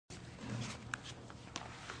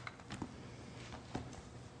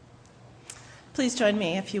Please join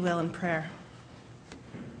me, if you will, in prayer.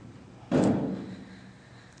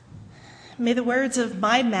 May the words of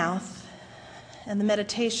my mouth and the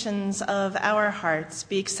meditations of our hearts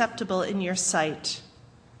be acceptable in your sight,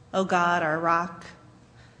 O God, our rock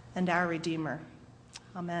and our Redeemer.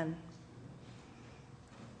 Amen.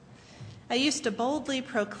 I used to boldly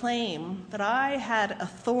proclaim that I had a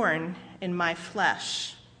thorn in my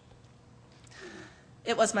flesh.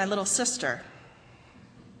 It was my little sister,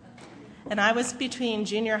 and I was between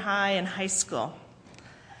junior high and high school.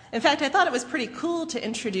 In fact, I thought it was pretty cool to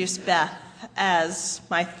introduce Beth as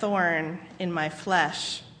my thorn in my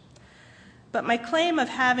flesh. But my claim of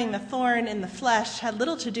having the thorn in the flesh had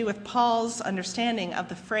little to do with Paul's understanding of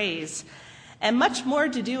the phrase, and much more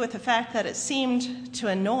to do with the fact that it seemed to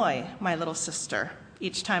annoy my little sister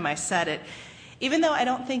each time I said it, even though I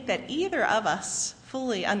don't think that either of us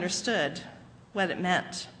fully understood what it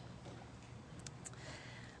meant.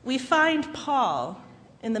 We find Paul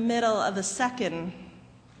in the middle of the second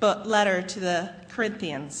letter to the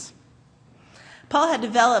Corinthians. Paul had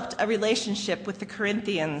developed a relationship with the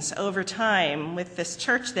Corinthians over time with this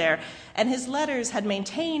church there, and his letters had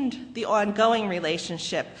maintained the ongoing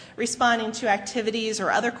relationship, responding to activities or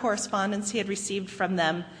other correspondence he had received from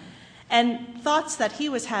them, and thoughts that he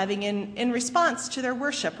was having in response to their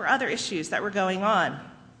worship or other issues that were going on.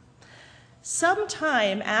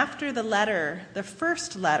 Sometime after the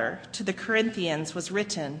first letter to the Corinthians was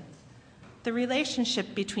written, the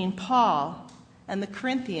relationship between Paul and the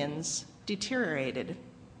Corinthians deteriorated.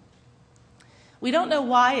 We don't know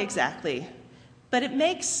why exactly, but it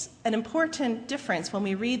makes an important difference when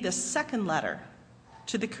we read this second letter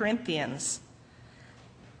to the Corinthians.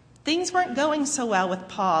 Things weren't going so well with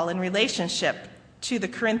Paul in relationship to the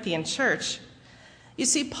Corinthian church. You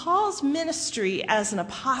see, Paul's ministry as an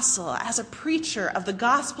apostle, as a preacher of the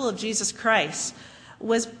gospel of Jesus Christ,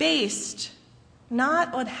 was based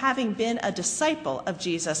not on having been a disciple of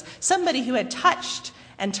Jesus, somebody who had touched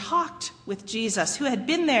and talked with Jesus, who had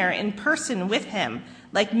been there in person with him,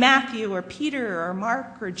 like Matthew or Peter or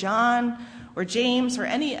Mark or John or James or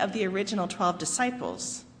any of the original 12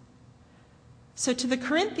 disciples. So to the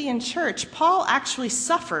Corinthian church, Paul actually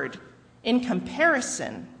suffered in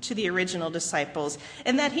comparison to the original disciples,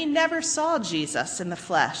 in that he never saw Jesus in the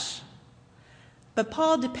flesh. But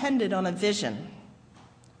Paul depended on a vision,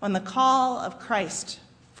 on the call of Christ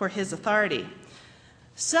for his authority.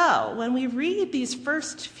 So when we read these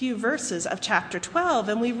first few verses of chapter 12,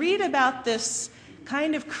 and we read about this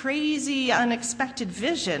kind of crazy, unexpected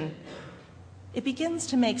vision, it begins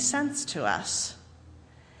to make sense to us.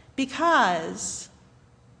 Because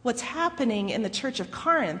what's happening in the church of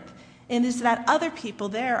Corinth is that other people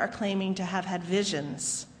there are claiming to have had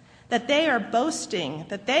visions, that they are boasting,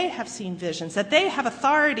 that they have seen visions, that they have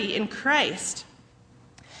authority in Christ.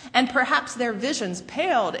 And perhaps their visions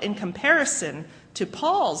paled in comparison to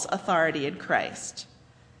Paul's authority in Christ.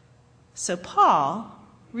 So Paul,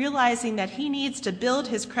 realizing that he needs to build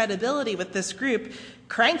his credibility with this group,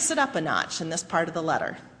 cranks it up a notch in this part of the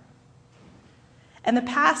letter. And the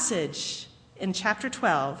passage in chapter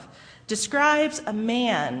 12 describes a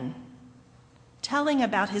man telling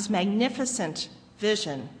about his magnificent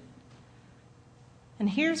vision. And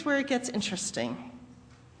here's where it gets interesting,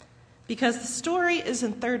 because the story is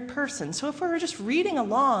in third person. So if we were just reading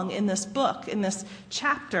along in this book, in this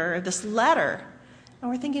chapter, this letter, and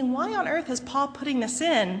we're thinking, why on earth is Paul putting this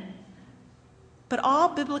in? But all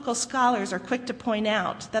biblical scholars are quick to point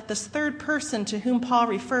out that this third person to whom Paul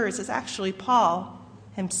refers is actually Paul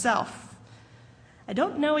himself. I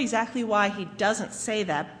don't know exactly why he doesn't say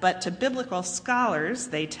that, but to biblical scholars,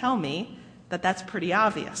 they tell me that that's pretty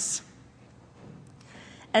obvious.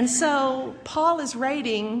 And so Paul is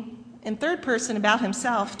writing in third person about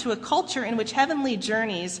himself to a culture in which heavenly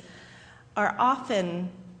journeys are often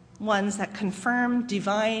ones that confirm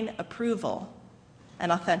divine approval and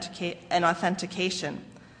authentication.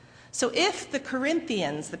 So if the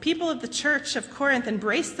Corinthians, the people of the church of Corinth,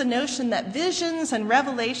 embrace the notion that visions and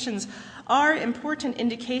revelations are important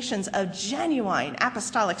indications of genuine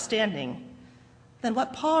apostolic standing, then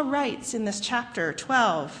what Paul writes in this chapter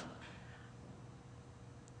 12,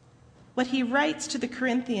 what he writes to the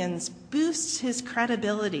Corinthians boosts his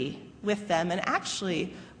credibility with them and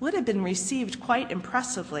actually would have been received quite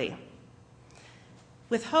impressively,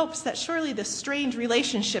 with hopes that surely this strange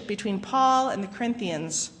relationship between Paul and the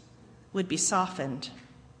Corinthians would be softened.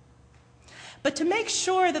 But to make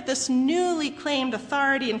sure that this newly claimed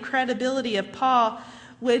authority and credibility of Paul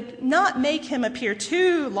would not make him appear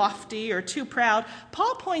too lofty or too proud,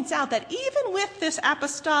 Paul points out that even with this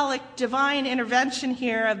apostolic divine intervention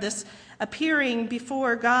here of this appearing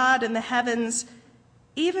before God in the heavens,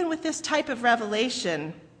 Even with this type of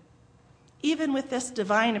revelation, even with this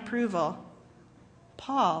divine approval,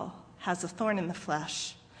 Paul has a thorn in the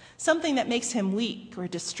flesh, something that makes him weak or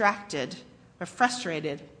distracted or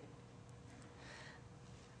frustrated.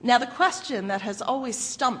 Now, the question that has always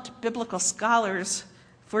stumped biblical scholars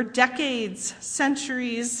for decades,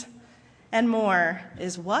 centuries, and more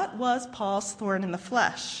is, what was Paul's thorn in the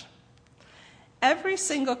flesh? Every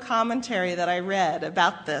single commentary that I read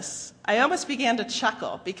about this, I almost began to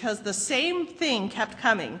chuckle because the same thing kept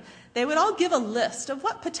coming. They would all give a list of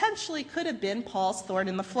what potentially could have been Paul's thorn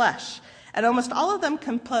in the flesh, and almost all of them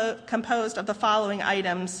composed of the following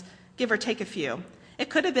items, give or take a few. It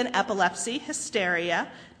could have been epilepsy, hysteria,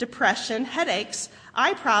 depression, headaches,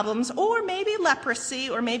 eye problems, or maybe leprosy,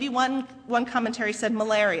 or maybe one commentary said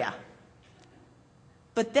malaria.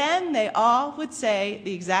 But then they all would say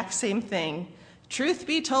the exact same thing. Truth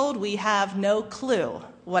be told, we have no clue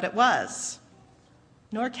what it was,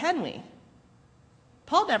 nor can we.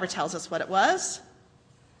 Paul never tells us what it was.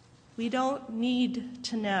 We don't need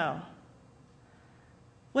to know.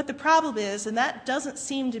 What the problem is, and that doesn't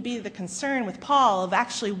seem to be the concern with Paul of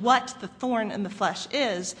actually what the thorn in the flesh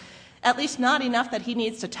is, at least not enough that he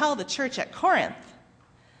needs to tell the church at Corinth.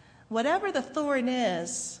 Whatever the thorn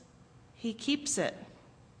is, he keeps it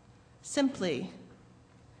simply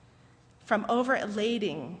from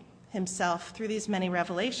over-elating himself through these many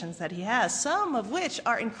revelations that he has, some of which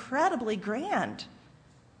are incredibly grand.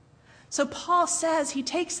 So Paul says he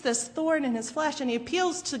takes this thorn in his flesh and he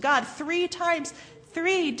appeals to God 3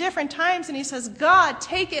 different times, and he says, God,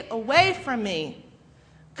 take it away from me.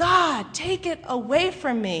 God, take it away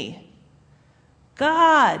from me.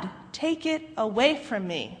 God, take it away from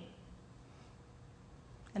me.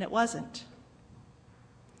 And it wasn't.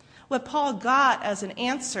 What Paul got as an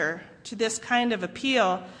answer to this kind of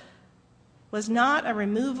appeal was not a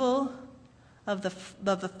removal of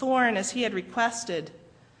the thorn as he had requested,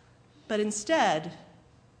 but instead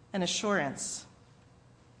an assurance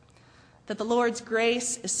that the Lord's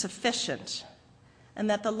grace is sufficient and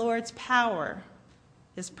that the Lord's power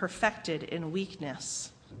is perfected in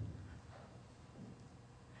weakness.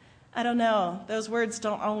 I don't know, those words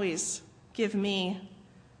don't always give me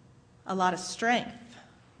a lot of strength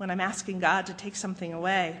when I'm asking God to take something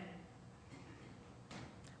away.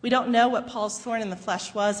 We don't know what Paul's thorn in the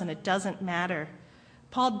flesh was, and it doesn't matter.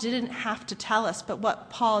 Paul didn't have to tell us, but what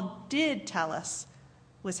Paul did tell us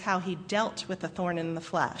was how he dealt with the thorn in the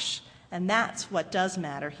flesh. And that's what does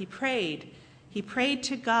matter. He prayed. He prayed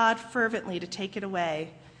to God fervently to take it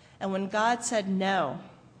away. And when God said no,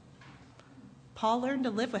 Paul learned to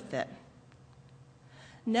live with it.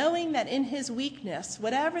 Knowing that in his weakness,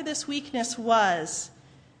 whatever this weakness was,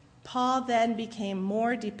 Paul then became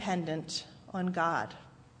more dependent on God.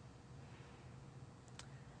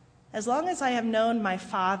 As long as I have known my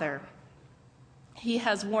father, he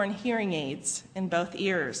has worn hearing aids in both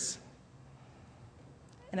ears.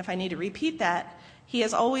 And if I need to repeat that, he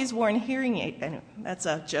has always worn hearing aids. That's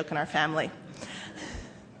a joke in our family.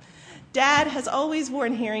 Dad has always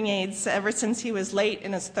worn hearing aids ever since he was late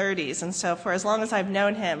in his 30s. And so for as long as I've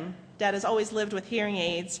known him, Dad has always lived with hearing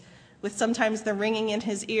aids, with sometimes the ringing in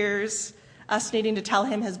his ears, us needing to tell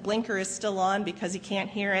him his blinker is still on because he can't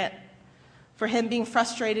hear it, for him being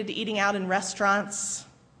frustrated eating out in restaurants.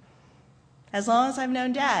 As long as I've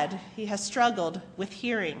known Dad, he has struggled with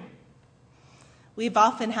hearing. We've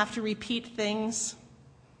often have to repeat things,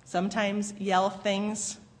 sometimes yell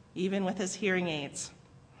things, even with his hearing aids.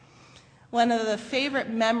 One of the favorite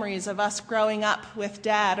memories of us growing up with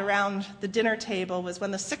Dad around the dinner table was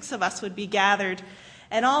when the 6 of us would be gathered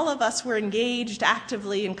and all of us were engaged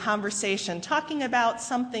actively in conversation, talking about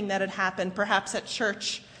something that had happened, perhaps at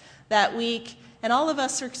church that week, and all of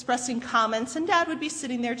us are expressing comments, and Dad would be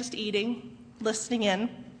sitting there just eating, listening in,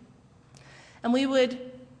 and we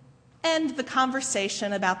would end the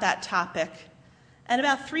conversation about that topic, and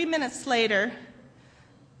about 3 minutes later,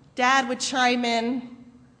 Dad would chime in,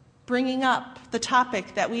 bringing up the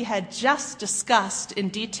topic that we had just discussed in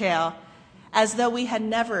detail as though we had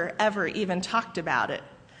never, ever even talked about it.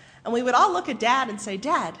 And we would all look at Dad and say,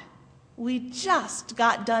 Dad, we just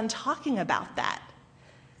got done talking about that.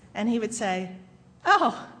 And he would say,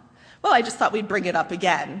 oh, well, I just thought we'd bring it up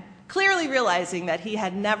again, clearly realizing that he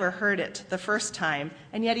had never heard it the first time,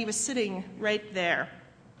 and yet he was sitting right there.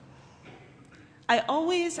 I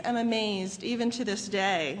always am amazed, even to this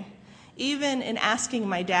day, even in asking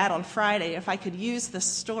my dad on Friday if I could use this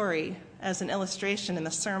story as an illustration in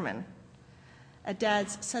the sermon, at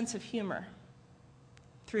Dad's sense of humor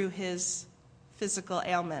through his physical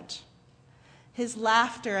ailment, his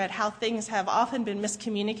laughter at how things have often been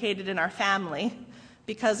miscommunicated in our family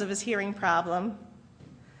because of his hearing problem,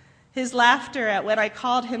 His laughter at when I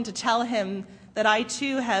called him to tell him that I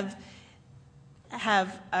too have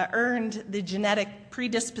earned the genetic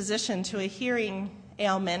predisposition to a hearing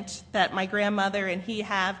ailment that my grandmother and he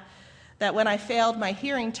have, that when I failed my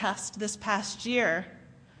hearing test this past year,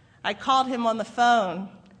 I called him on the phone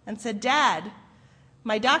and said, "Dad,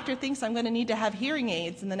 my doctor thinks I'm going to need to have hearing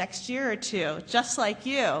aids in the next year or two, just like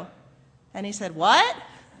you." And he said, "What?"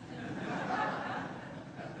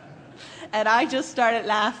 And I just started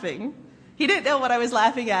laughing. He didn't know what I was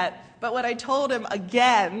laughing at, but when I told him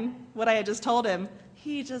again what I had just told him,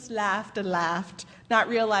 he just laughed and laughed, not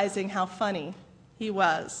realizing how funny he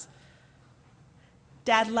was.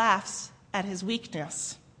 Dad laughs at his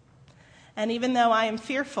weakness. And even though I am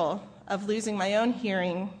fearful of losing my own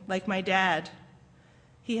hearing like my dad,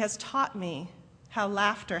 he has taught me how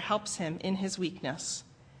laughter helps him in his weakness.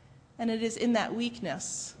 And it is in that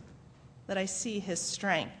weakness that I see his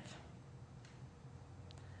strength.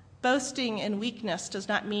 Boasting in weakness does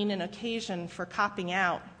not mean an occasion for copping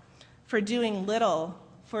out, for doing little,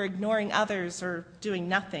 for ignoring others, or doing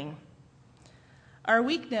nothing. Our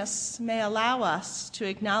weakness may allow us to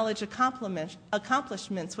acknowledge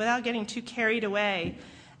accomplishments without getting too carried away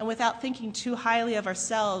and without thinking too highly of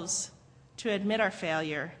ourselves to admit our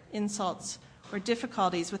failure, insults, or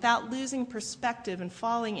difficulties, without losing perspective and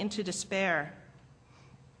falling into despair.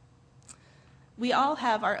 We all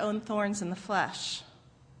have our own thorns in the flesh.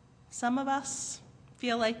 Some of us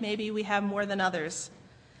feel like maybe we have more than others.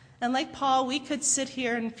 And like Paul, we could sit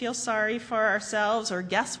here and feel sorry for ourselves or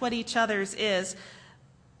guess what each other's is.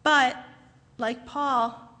 But like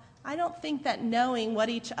Paul, I don't think that knowing what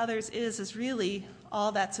each other's is really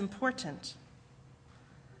all that's important.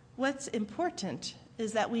 What's important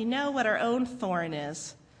is that we know what our own thorn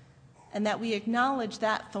is and that we acknowledge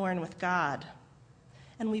that thorn with God.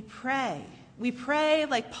 And we pray. We pray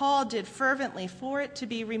like Paul did fervently for it to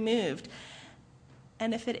be removed.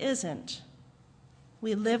 And if it isn't,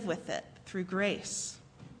 we live with it through grace.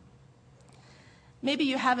 Maybe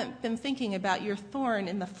you haven't been thinking about your thorn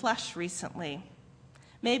in the flesh recently.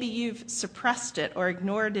 Maybe you've suppressed it or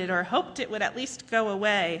ignored it or hoped it would at least go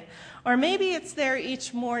away. Or maybe it's there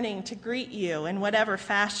each morning to greet you in whatever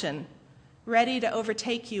fashion, ready to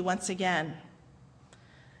overtake you once again.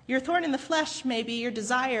 Your thorn in the flesh may be your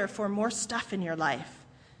desire for more stuff in your life.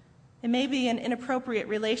 It may be an inappropriate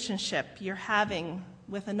relationship you're having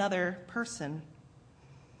with another person.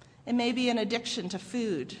 It may be an addiction to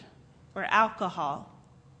food or alcohol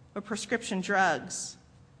or prescription drugs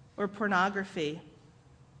or pornography.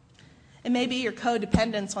 It may be your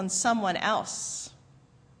codependence on someone else.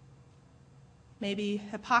 Maybe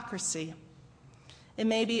hypocrisy. It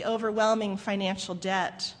may be overwhelming financial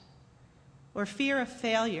debt or fear of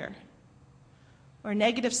failure or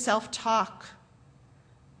negative self-talk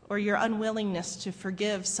or your unwillingness to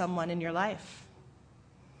forgive someone in your life.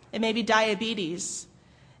 It may be diabetes.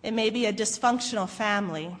 It may be a dysfunctional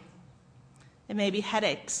family. It may be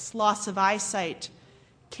headaches, loss of eyesight,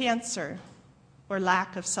 cancer, or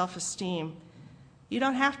lack of self-esteem. You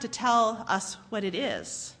don't have to tell us what it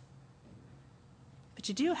is, but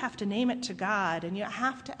you do have to name it to God, and you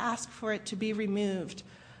have to ask for it to be removed,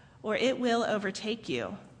 or it will overtake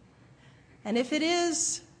you. And if it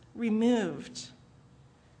is removed,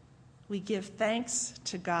 we give thanks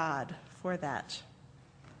to God for that.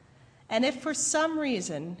 And if for some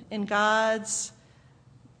reason in God's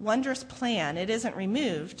wondrous plan it isn't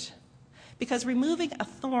removed, because removing a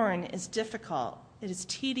thorn is difficult, it is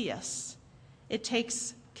tedious, it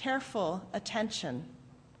takes careful attention.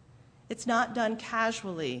 It's not done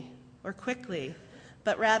casually or quickly,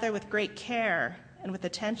 but rather with great care and with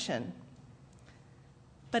attention.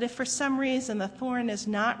 But if for some reason the thorn is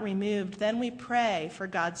not removed, then we pray for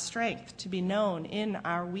God's strength to be known in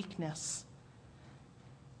our weakness.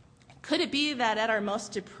 Could it be that at our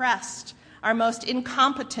most depressed, our most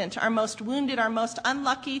incompetent, our most wounded, our most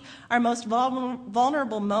unlucky, our most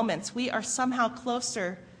vulnerable moments, we are somehow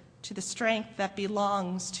closer to the strength that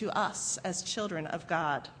belongs to us as children of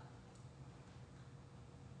God?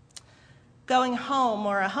 Going home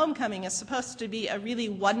or a homecoming is supposed to be a really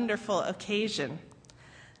wonderful occasion.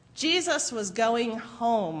 Jesus was going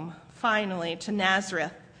home, finally, to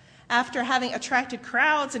Nazareth, after having attracted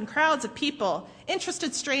crowds and crowds of people,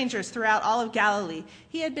 interested strangers throughout all of Galilee.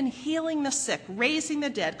 He had been healing the sick, raising the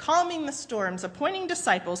dead, calming the storms, appointing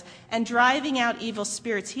disciples, and driving out evil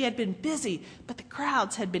spirits. He had been busy, but the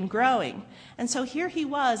crowds had been growing. And so here he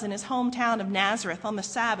was in his hometown of Nazareth on the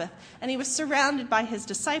Sabbath, and he was surrounded by his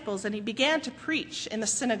disciples, and he began to preach in the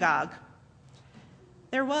synagogue.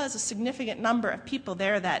 There was a significant number of people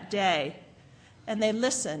there that day, and they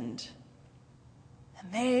listened.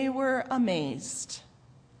 And they were amazed.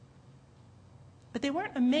 But they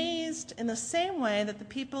weren't amazed in the same way that the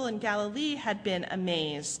people in Galilee had been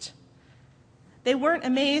amazed. They weren't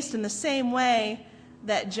amazed in the same way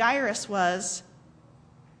that Jairus was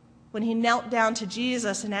when he knelt down to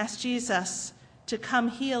Jesus and asked Jesus to come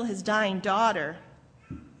heal his dying daughter.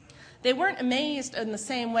 They weren't amazed in the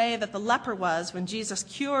same way that the leper was when Jesus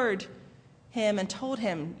cured him and told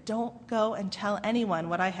him, "Don't go and tell anyone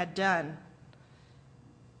what I had done."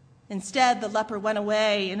 Instead, the leper went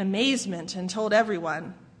away in amazement and told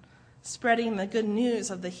everyone, spreading the good news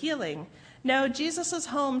of the healing. No, Jesus'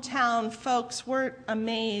 hometown folks weren't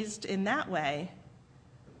amazed in that way.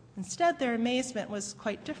 Instead, their amazement was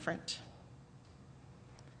quite different.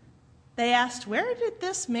 They asked, "Where did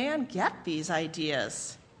this man get these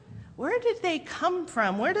ideas? Where did they come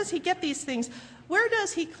from? Where does he get these things? Where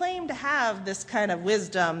does he claim to have this kind of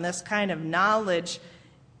wisdom, this kind of knowledge?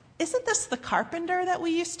 Isn't this the carpenter that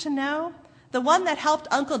we used to know? The one that helped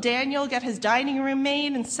Uncle Daniel get his dining room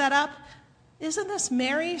made and set up? Isn't this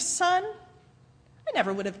Mary's son?" I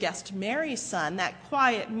never would have guessed Mary's son, that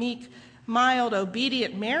quiet, meek, mild,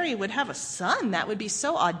 obedient Mary would have a son that would be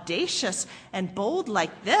so audacious and bold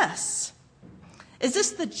like this. Is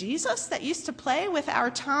this the Jesus that used to play with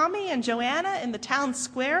our Tommy and Joanna in the town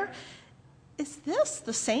square? Is this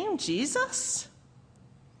the same Jesus?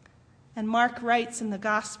 And Mark writes in the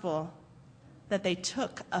gospel that they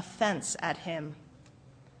took offense at him.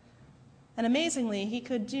 And amazingly, he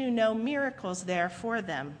could do no miracles there for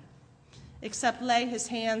them, except lay his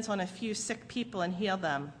hands on a few sick people and heal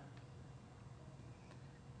them.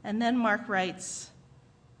 And then Mark writes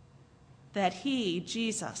that he,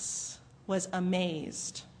 Jesus, was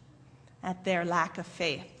amazed at their lack of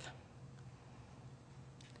faith.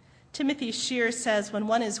 Timothy Shear says, when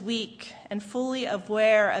one is weak and fully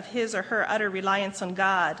aware of his or her utter reliance on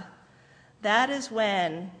God, that is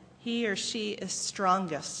when he or she is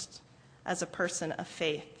strongest as a person of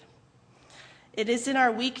faith. It is in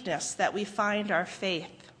our weakness that we find our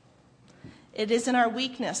faith. It is in our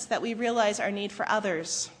weakness that we realize our need for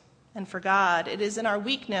others and for God. It is in our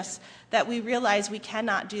weakness that we realize we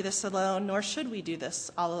cannot do this alone, nor should we do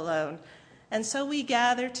this all alone. And so we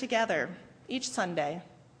gather together each Sunday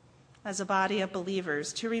as a body of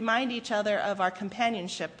believers to remind each other of our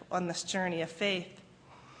companionship on this journey of faith.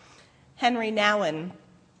 Henry Nouwen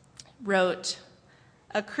wrote,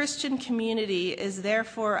 "A Christian community is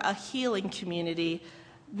therefore a healing community,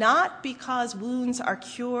 not because wounds are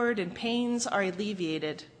cured and pains are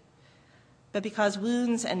alleviated, but because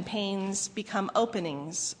wounds and pains become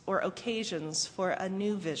openings or occasions for a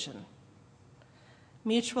new vision.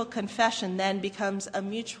 Mutual confession then becomes a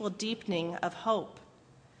mutual deepening of hope,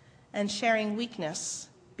 and sharing weakness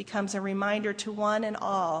becomes a reminder to one and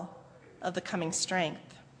all of the coming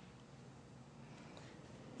strength."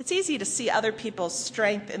 It's easy to see other people's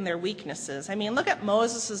strength in their weaknesses. I mean, look at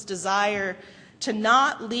Moses' desire to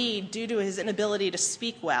not lead due to his inability to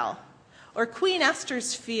speak well, or Queen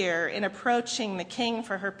Esther's fear in approaching the king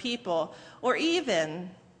for her people, or even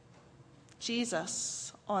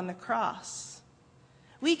Jesus on the cross.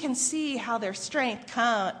 We can see how their strength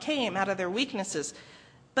came out of their weaknesses,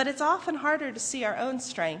 but it's often harder to see our own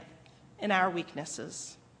strength in our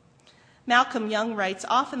weaknesses. Malcolm Young writes,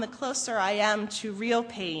 "Often the closer I am to real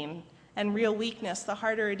pain and real weakness, the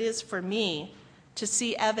harder it is for me to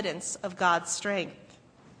see evidence of God's strength.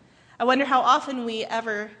 I wonder how often we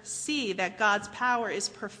ever see that God's power is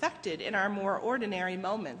perfected in our more ordinary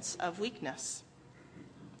moments of weakness."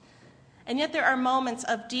 And yet there are moments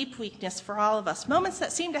of deep weakness for all of us, moments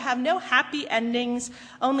that seem to have no happy endings,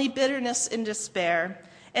 only bitterness and despair.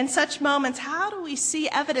 In such moments, how do we see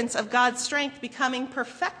evidence of God's strength becoming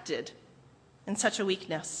perfected in such a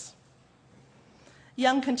weakness?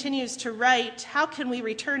 Young continues to write, "How can we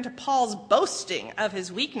return to Paul's boasting of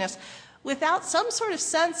his weakness without some sort of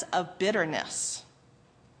sense of bitterness?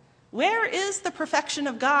 Where is the perfection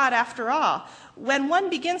of God after all? When one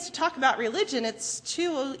begins to talk about religion, it's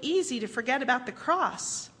too easy to forget about the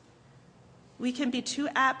cross. We can be too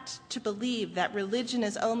apt to believe that religion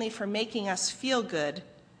is only for making us feel good,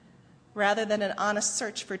 rather than an honest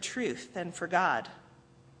search for truth and for God.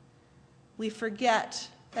 We forget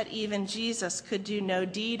that even Jesus could do no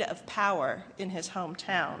deed of power in his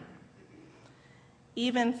hometown.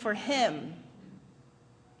 Even for him,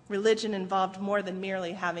 religion involved more than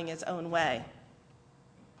merely having his own way."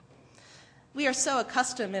 We are so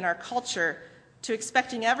accustomed in our culture to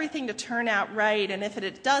expecting everything to turn out right, and if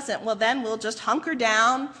it doesn't, well, then we'll just hunker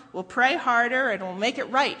down, we'll pray harder, and we'll make it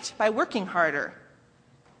right by working harder.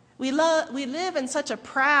 We live in such a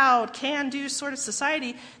proud, can-do sort of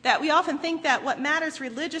society that we often think that what matters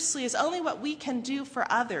religiously is only what we can do for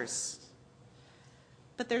others.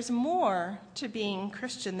 But there's more to being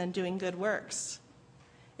Christian than doing good works.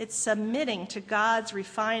 It's submitting to God's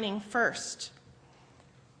refining first.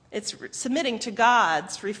 It's submitting to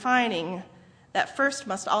God's refining that first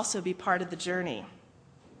must also be part of the journey.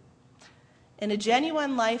 In a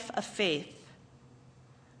genuine life of faith,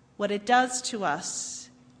 what it does to us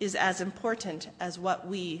is as important as what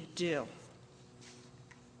we do.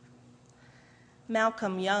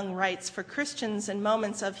 Malcolm Young writes, "For Christians in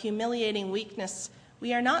moments of humiliating weakness,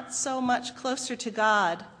 we are not so much closer to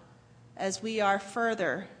God as we are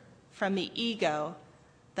further from the ego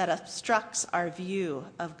that obstructs our view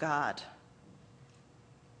of God."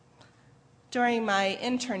 During my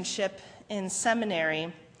internship in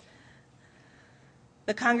seminary,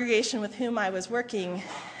 the congregation with whom I was working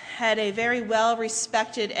had a very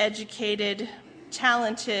well-respected, educated,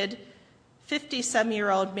 talented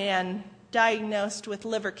 50-some-year-old man diagnosed with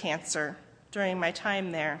liver cancer during my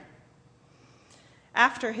time there.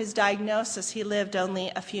 After his diagnosis, he lived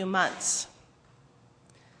only a few months.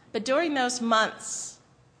 But during those months,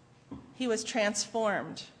 he was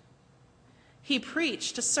transformed. He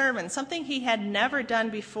preached a sermon, something he had never done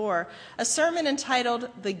before, a sermon entitled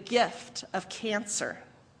 "The Gift of Cancer."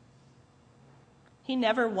 He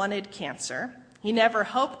never wanted cancer. He never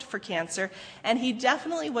hoped for cancer, and he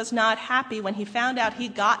definitely was not happy when he found out he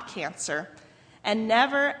got cancer and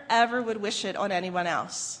never, ever would wish it on anyone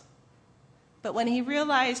else. But when he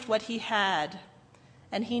realized what he had,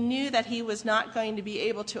 and he knew that he was not going to be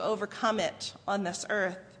able to overcome it on this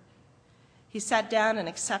earth, he sat down and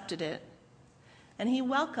accepted it. And he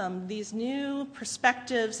welcomed these new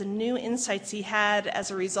perspectives and new insights he had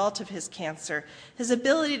as a result of his cancer. His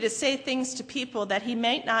ability to say things to people that he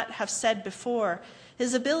might not have said before.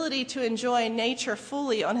 His ability to enjoy nature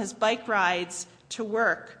fully on his bike rides to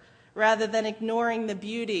work, rather than ignoring the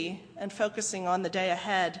beauty and focusing on the day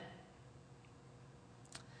ahead.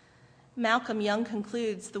 Malcolm Young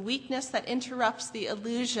concludes, "The weakness that interrupts the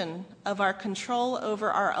illusion of our control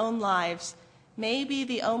over our own lives may be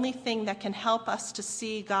the only thing that can help us to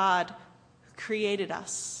see God who created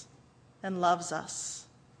us and loves us."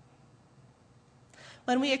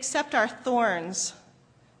 When we accept our thorns,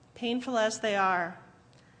 painful as they are,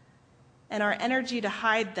 and our energy to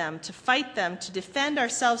hide them, to fight them, to defend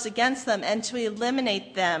ourselves against them, and to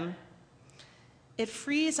eliminate them, it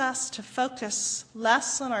frees us to focus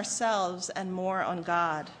less on ourselves and more on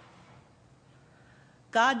God.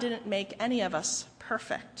 God didn't make any of us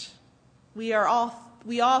perfect. We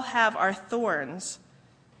all have our thorns,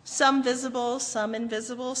 some visible, some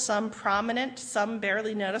invisible, some prominent, some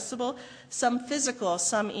barely noticeable, some physical,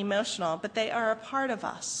 some emotional, but they are a part of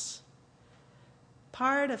us,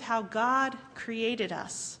 part of how God created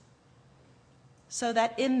us, so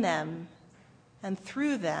that in them and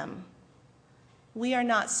through them, we are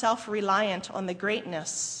not self-reliant on the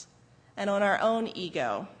greatness and on our own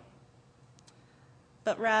ego,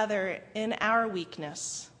 but rather in our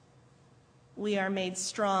weakness, we are made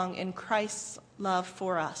strong in Christ's love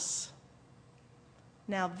for us.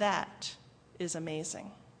 Now that is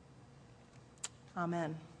amazing.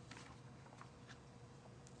 Amen.